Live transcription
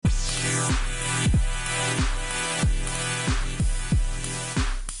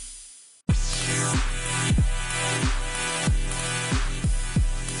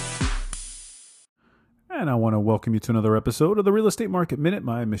want to welcome you to another episode of the Real Estate Market Minute.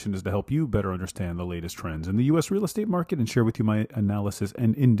 My mission is to help you better understand the latest trends in the U.S. real estate market and share with you my analysis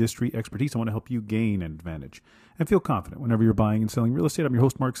and industry expertise. I want to help you gain an advantage and feel confident whenever you're buying and selling real estate. I'm your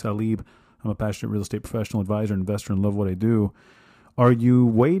host, Mark Salib. I'm a passionate real estate professional, advisor, investor, and love what I do. Are you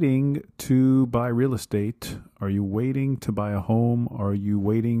waiting to buy real estate? Are you waiting to buy a home? Are you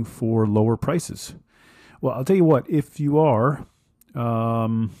waiting for lower prices? Well, I'll tell you what, if you are,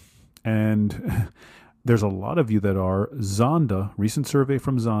 and there's a lot of you that are, Zonda, recent survey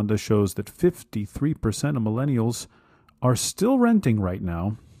from Zonda shows that 53% of millennials are still renting right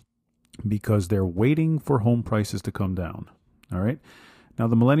now because they're waiting for home prices to come down. All right. Now,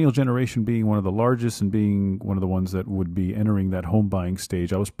 the millennial generation being one of the largest and being one of the ones that would be entering that home buying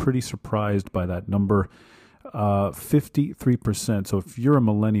stage, I was pretty surprised by that number, 53%. So if you're a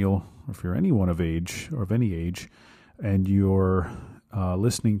millennial, or if you're anyone of age or of any age, and you're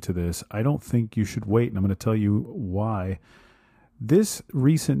listening to this, I don't think you should wait, and I'm going to tell you why. This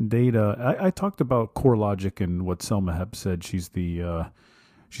recent data, I talked about CoreLogic and what Selma Hebb said. She's the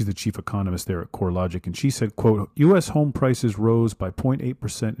chief economist there at CoreLogic, and she said, quote, U.S. home prices rose by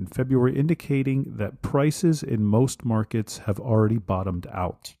 0.8% in February, indicating that prices in most markets have already bottomed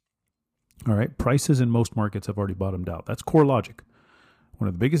out. All right, prices in most markets have already bottomed out. That's CoreLogic, one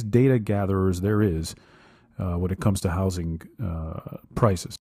of the biggest data gatherers there is when it comes to housing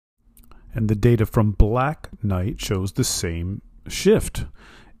prices. And the data from Black Knight shows the same shift.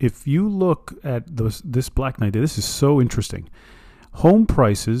 If you look at this Black Knight data, this is so interesting. Home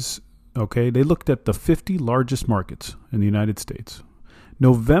prices, okay, they looked at the 50 largest markets in the United States.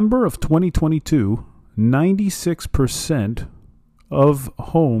 November of 2022, 96% of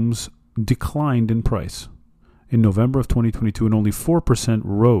homes declined in price. In November of 2022, and only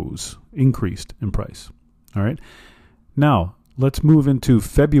 4% increased in price. All right. Now, let's move into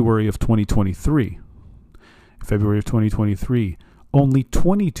February of 2023. February of 2023, only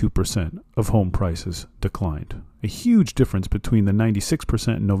 22% of home prices declined. A huge difference between the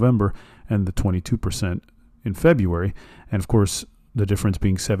 96% in November and the 22% in February. And of course, the difference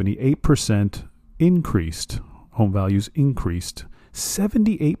being 78% increased. Home values increased.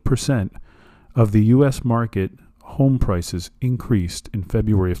 78% of the U.S. market home prices increased in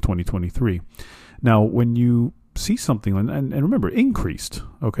February of 2023. Now, when you see something, and remember, increased,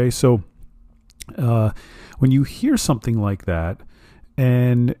 okay? So when you hear something like that,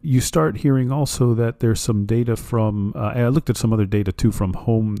 and you start hearing also that there's some data from, I looked at some other data too from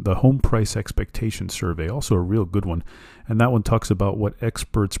the Home Price Expectation Survey, also a real good one. And that one talks about what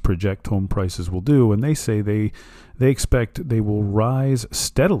experts project home prices will do. And they say they expect they will rise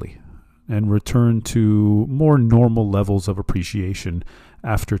steadily and return to more normal levels of appreciation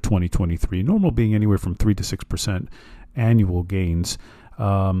after 2023. Normal being anywhere from 3 to 6% annual gains.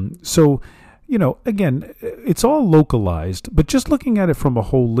 So, you know, again, it's all localized, but just looking at it from a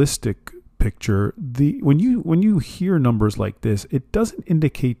holistic picture, when you hear numbers like this, it doesn't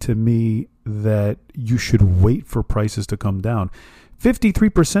indicate to me that you should wait for prices to come down.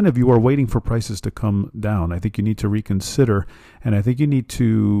 53% of you are waiting for prices to come down. I think you need to reconsider, and I think you need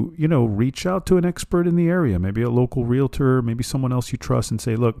to, reach out to an expert in the area, maybe a local realtor, maybe someone else you trust, and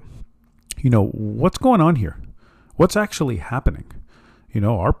say, look, what's going on here? What's actually happening?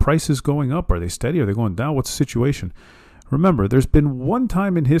 Are prices going up? Are they steady? Are they going down? What's the situation? Remember, there's been one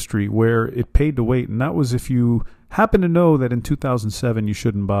time in history where it paid to wait, and that was if you happen to know that in 2007 you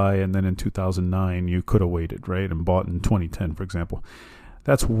shouldn't buy, and then in 2009 you could have waited, right, and bought in 2010, for example.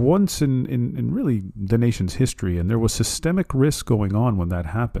 That's once in really the nation's history, and there was systemic risk going on when that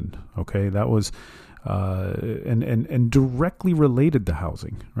happened, okay? That was and directly related to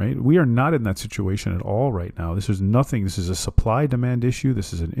housing, right? We are not in that situation at all right now. This is nothing. This is a supply-demand issue.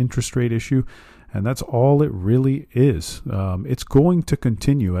 This is an interest rate issue. And that's all it really is. It's going to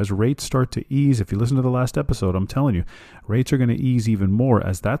continue as rates start to ease. If you listen to the last episode, I'm telling you, rates are going to ease even more.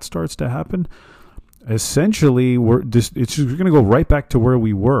 As that starts to happen, essentially, it's going to go right back to where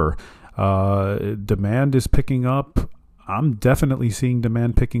we were. Demand is picking up. I'm definitely seeing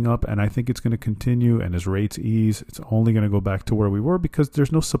demand picking up, and I think it's going to continue. And as rates ease, it's only going to go back to where we were because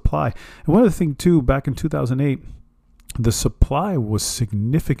there's no supply. And one other thing, too, back in 2008, the supply was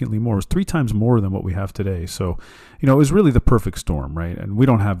significantly more. It was 3 times more than what we have today. So, it was really the perfect storm, right? And we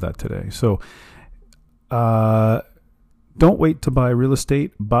don't have that today. So, don't wait to buy real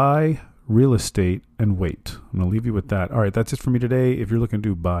estate. Buy real estate and wait. I'm going to leave you with that. All right, that's it for me today. If you're looking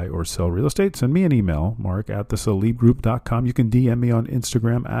to buy or sell real estate, send me an email, mark@thesalibgroup.com. You can DM me on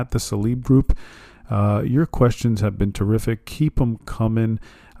Instagram @thesalibgroup. Your questions have been terrific. Keep them coming.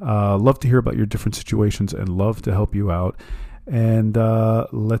 Love to hear about your different situations and love to help you out. And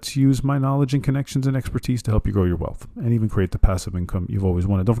let's use my knowledge and connections and expertise to help you grow your wealth and even create the passive income you've always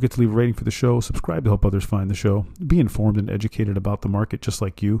wanted. Don't forget to leave a rating for the show. Subscribe to help others find the show. Be informed and educated about the market just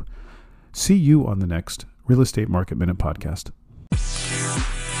like you. See you on the next Real Estate Market Minute podcast.